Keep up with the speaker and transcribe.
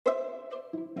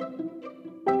Hey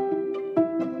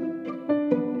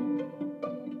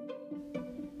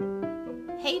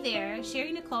there,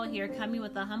 Sherry Nicole here, coming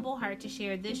with a humble heart to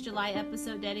share this July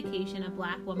episode dedication of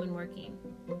Black Woman Working.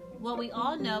 What we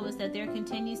all know is that there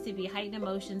continues to be heightened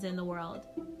emotions in the world.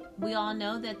 We all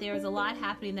know that there is a lot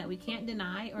happening that we can't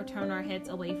deny or turn our heads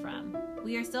away from.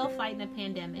 We are still fighting a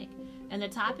pandemic, and the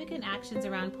topic and actions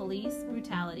around police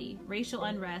brutality, racial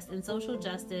unrest, and social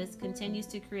justice continues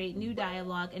to create new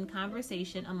dialogue and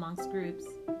conversation amongst groups.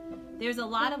 There's a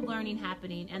lot of learning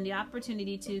happening and the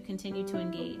opportunity to continue to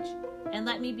engage. And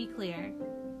let me be clear,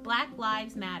 Black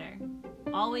lives matter,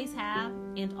 always have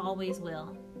and always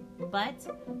will. But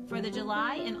for the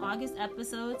July and August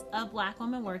episodes of Black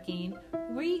Woman Working,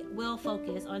 we will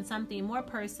focus on something more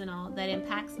personal that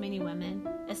impacts many women,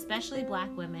 especially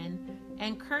Black women,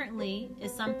 and currently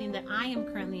is something that I am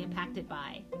currently impacted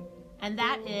by, and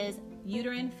that is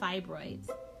uterine fibroids.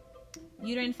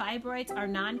 Uterine fibroids are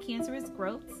non-cancerous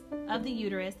growths of the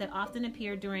uterus that often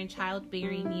appear during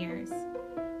childbearing years.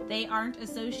 They aren't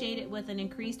associated with an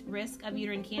increased risk of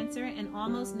uterine cancer and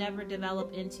almost never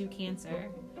develop into cancer.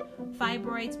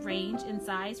 Fibroids range in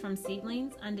size from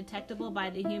seedlings, undetectable by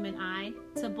the human eye,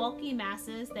 to bulky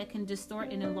masses that can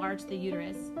distort and enlarge the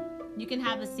uterus. You can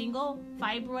have a single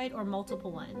fibroid or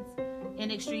multiple ones. In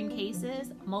extreme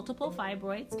cases, multiple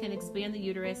fibroids can expand the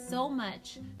uterus so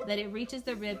much that it reaches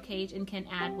the rib cage and can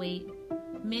add weight.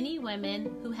 Many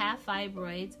women who have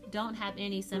fibroids don't have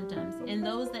any symptoms, and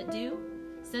those that do,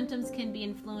 symptoms can be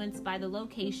influenced by the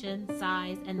location,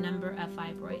 size, and number of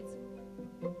fibroids.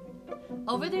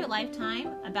 Over their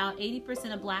lifetime, about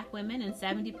 80% of Black women and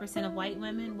 70% of white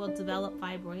women will develop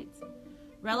fibroids.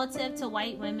 Relative to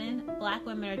white women, Black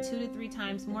women are 2 to 3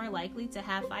 times more likely to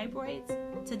have fibroids,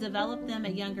 to develop them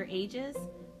at younger ages,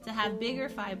 to have bigger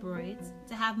fibroids,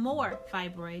 to have more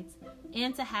fibroids,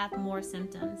 and to have more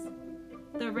symptoms.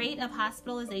 The rate of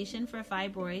hospitalization for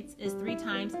fibroids is 3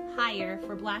 times higher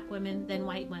for Black women than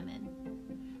white women.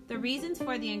 The reasons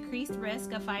for the increased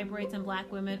risk of fibroids in Black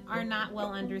women are not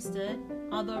well understood,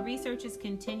 although researchers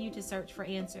continue to search for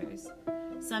answers.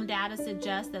 Some data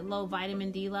suggest that low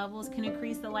vitamin D levels can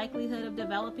increase the likelihood of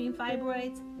developing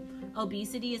fibroids.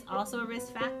 Obesity is also a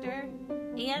risk factor,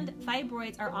 and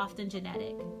fibroids are often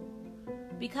genetic.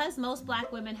 Because most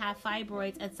Black women have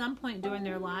fibroids at some point during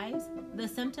their lives, the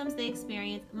symptoms they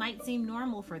experience might seem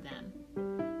normal for them.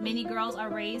 Many girls are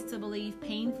raised to believe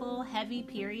painful, heavy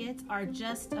periods are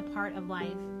just a part of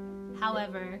life.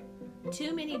 However,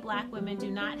 too many Black women do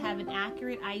not have an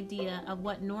accurate idea of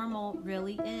what normal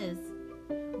really is.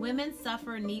 Women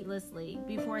suffer needlessly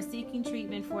before seeking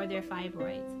treatment for their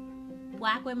fibroids.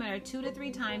 Black women are 2 to 3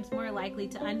 times more likely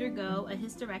to undergo a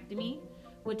hysterectomy,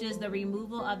 which is the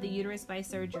removal of the uterus by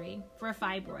surgery, for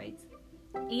fibroids,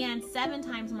 and 7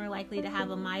 times more likely to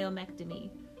have a myomectomy,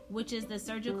 which is the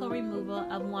surgical removal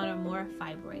of 1 or more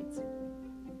fibroids.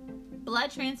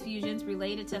 Blood transfusions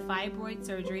related to fibroid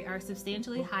surgery are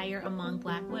substantially higher among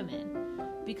Black women.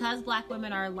 Because Black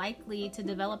women are likely to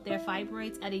develop their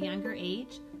fibroids at a younger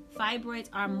age, fibroids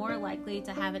are more likely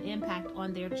to have an impact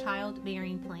on their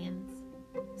childbearing plans.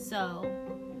 So,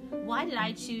 why did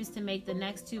I choose to make the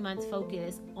next 2 months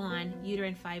focus on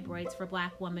uterine fibroids for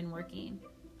Black women working?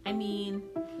 I mean,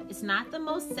 it's not the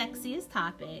most sexiest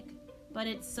topic, but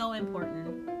it's so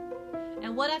important.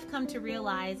 And what I've come to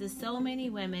realize is so many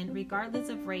women, regardless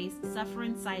of race, suffer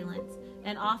in silence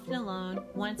and often alone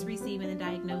once receiving the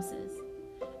diagnosis.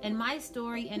 And my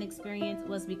story and experience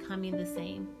was becoming the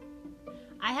same.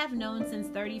 I have known since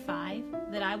 35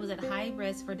 that I was at high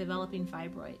risk for developing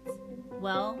fibroids.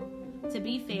 Well, to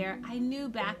be fair, I knew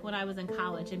back when I was in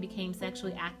college and became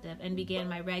sexually active and began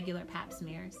my regular pap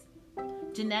smears.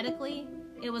 Genetically,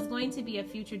 it was going to be a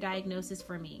future diagnosis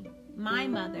for me. My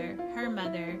mother, her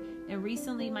mother, and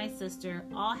recently my sister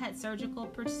all had surgical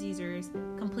procedures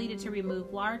completed to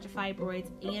remove large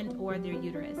fibroids and or their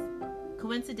uterus.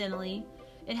 Coincidentally,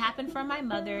 it happened for my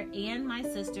mother and my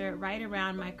sister right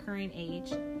around my current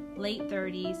age, late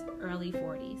 30s, early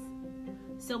 40s.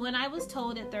 So when I was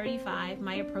told at 35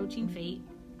 my approaching fate,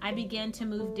 I began to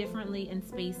move differently in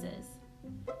spaces.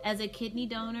 As a kidney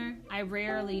donor, I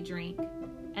rarely drink,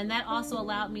 and that also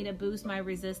allowed me to boost my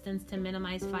resistance to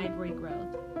minimize fibroid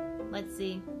growth. Let's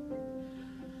see.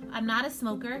 I'm not a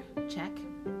smoker, check.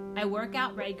 I work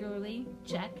out regularly,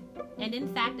 check. And in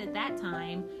fact, at that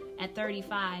time, at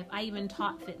 35, I even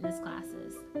taught fitness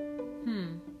classes.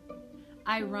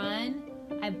 I run,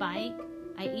 I bike,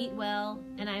 I eat well,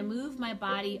 and I move my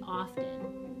body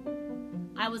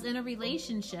often. I was in a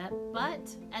relationship,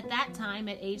 but at that time,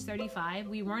 at age 35,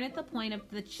 we weren't at the point of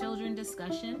the children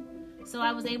discussion, so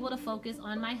I was able to focus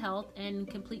on my health and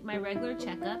complete my regular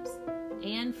checkups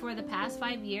And for the past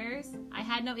 5 years, I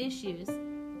had no issues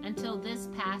until this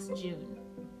past June.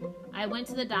 I went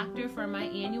to the doctor for my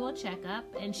annual checkup,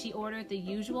 and she ordered the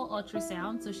usual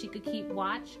ultrasound so she could keep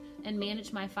watch and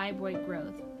manage my fibroid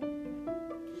growth.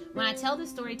 When I tell the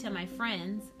story to my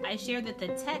friends, I share that the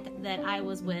tech that I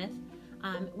was with,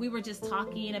 we were just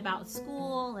talking about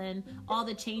school and all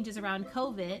the changes around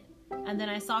COVID, and then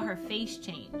I saw her face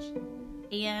change.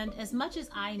 And as much as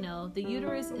I know, the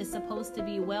uterus is supposed to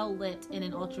be well lit in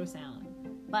an ultrasound.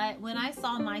 But when I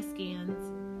saw my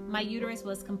scans, my uterus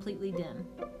was completely dim.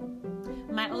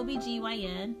 My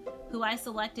OBGYN, who I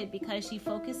selected because she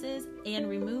focuses and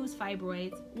removes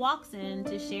fibroids, walks in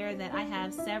to share that I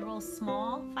have several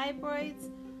small fibroids,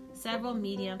 several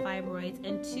medium fibroids,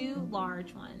 and 2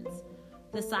 large ones,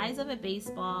 the size of a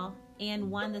baseball and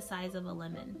one the size of a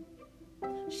lemon.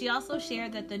 She also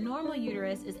shared that the normal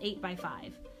uterus is 8 by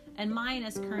 5, and mine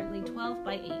is currently 12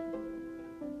 by 8.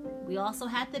 We also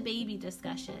had the baby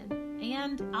discussion,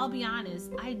 and I'll be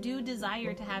honest, I do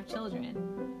desire to have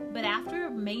children. But after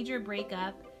a major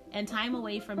breakup and time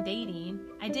away from dating,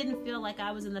 I didn't feel like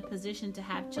I was in the position to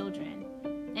have children.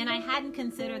 And I hadn't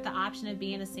considered the option of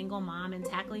being a single mom and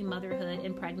tackling motherhood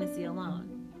and pregnancy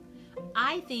alone.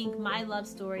 I think my love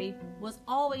story was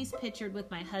always pictured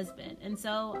with my husband, and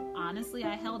so honestly,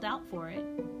 I held out for it.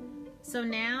 So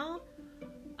now,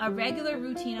 a regular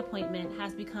routine appointment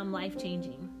has become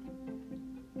life-changing.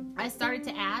 I started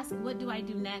to ask, what do I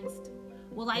do next?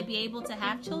 Will I be able to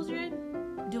have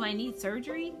children? Do I need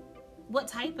surgery? What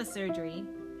type of surgery?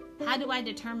 How do I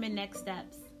determine next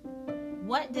steps?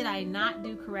 What did I not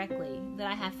do correctly that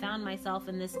I have found myself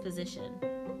in this position?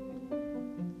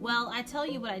 Well, I tell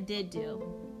you what I did do.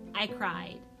 I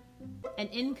cried, an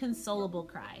inconsolable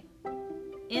cry,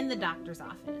 in the doctor's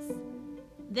office.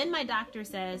 Then my doctor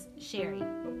says, Sherry,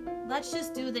 let's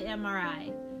just do the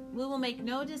MRI. We will make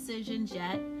no decisions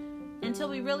yet until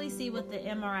we really see what the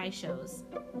MRI shows.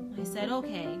 I said,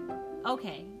 okay,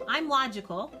 I'm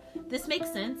logical. This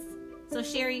makes sense. So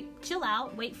Sherry, chill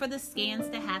out, wait for the scans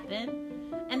to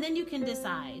happen, and then you can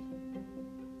decide.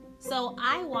 So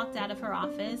I walked out of her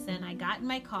office and I got in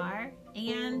my car,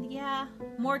 and yeah,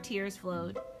 more tears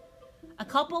flowed. A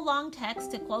couple long texts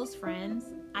to close friends.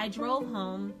 I drove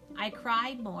home, I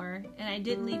cried more, and I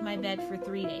didn't leave my bed for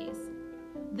 3 days.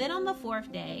 Then on the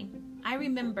 4th day, I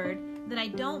remembered that I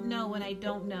don't know what I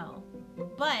don't know.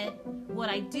 But what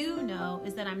I do know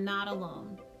is that I'm not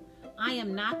alone. I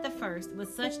am not the first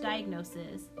with such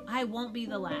diagnosis. I won't be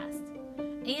the last.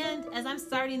 And as I'm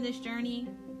starting this journey,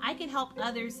 I can help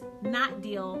others not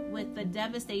deal with the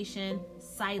devastation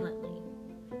silently.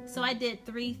 So I did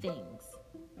 3 things.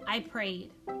 I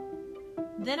prayed.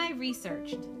 Then I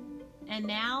researched. And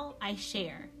now I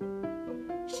share.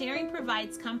 Sharing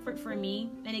provides comfort for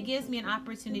me, and it gives me an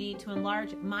opportunity to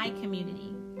enlarge my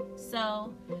community.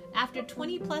 So, after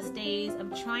 20 plus days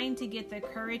of trying to get the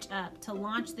courage up to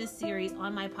launch this series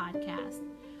on my podcast,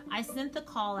 I sent the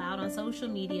call out on social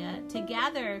media to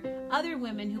gather other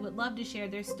women who would love to share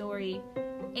their story,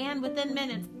 and within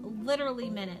minutes, literally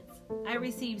minutes, I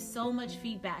received so much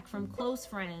feedback from close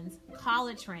friends,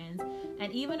 college friends,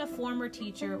 and even a former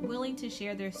teacher willing to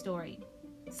share their story.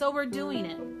 So we're doing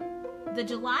it. The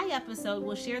July episode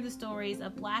will share the stories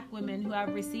of Black women who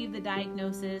have received the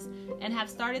diagnosis and have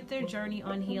started their journey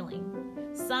on healing.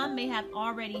 Some may have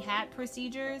already had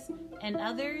procedures, and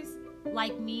others,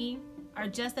 like me, are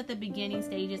just at the beginning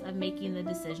stages of making the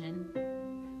decision.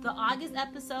 The August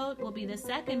episode will be the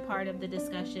second part of the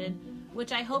discussion,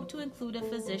 which I hope to include a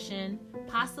physician,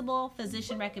 possible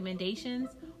physician recommendations,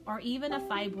 or even a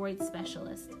fibroid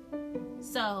specialist.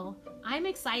 So, I'm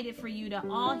excited for you to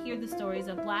all hear the stories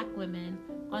of Black women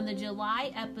on the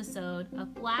July episode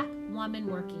of Black Woman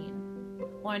Working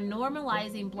on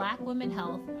normalizing Black women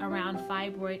health around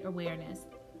fibroid awareness,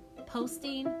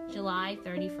 posting July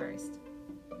 31st.